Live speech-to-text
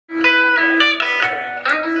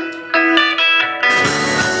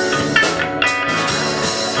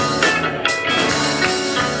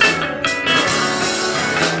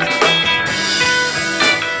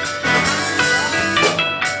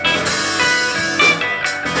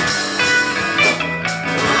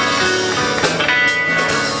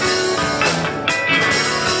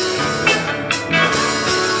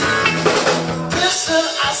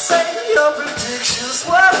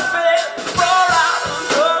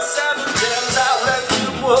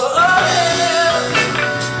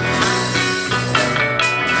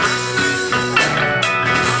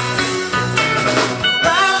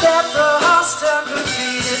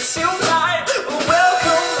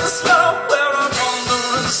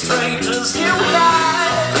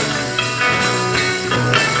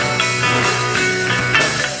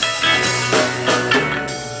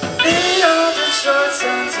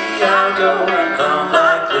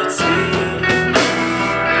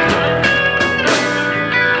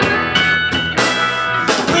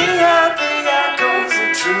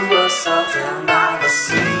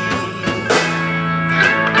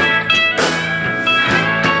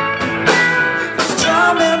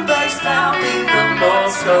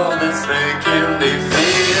stars making me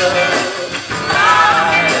feel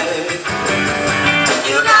like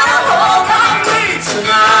you gotta hold on me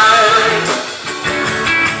tonight.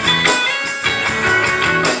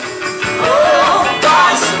 Oh,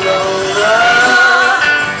 Barcelona,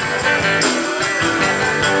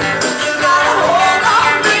 you gotta hold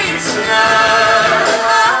on me tonight.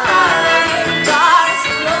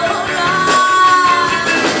 Barcelona.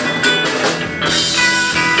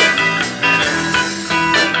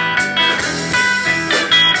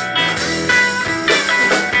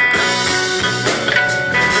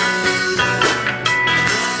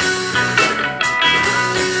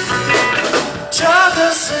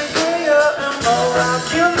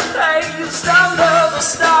 Under the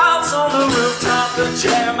stars on the rooftop, the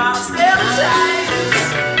jam house entertains.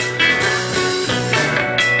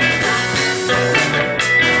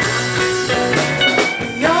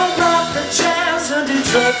 Young rock the jazz and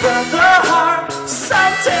Detroit brought the heart.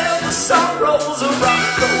 Some tell the sorrows of rock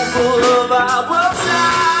full of our world's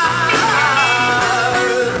eyes.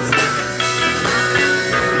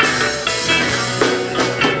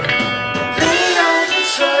 Leon,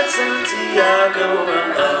 Detroit, Santiago,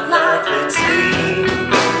 and the lovely team.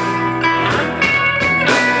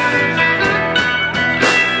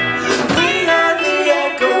 We are the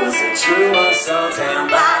echoes that drew us all down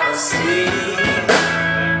by the sea.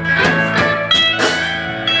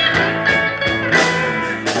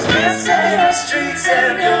 This ain't our streets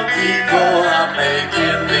and your people are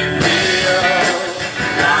making me feel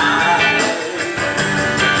like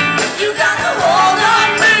you gotta hold on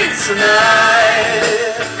me tonight.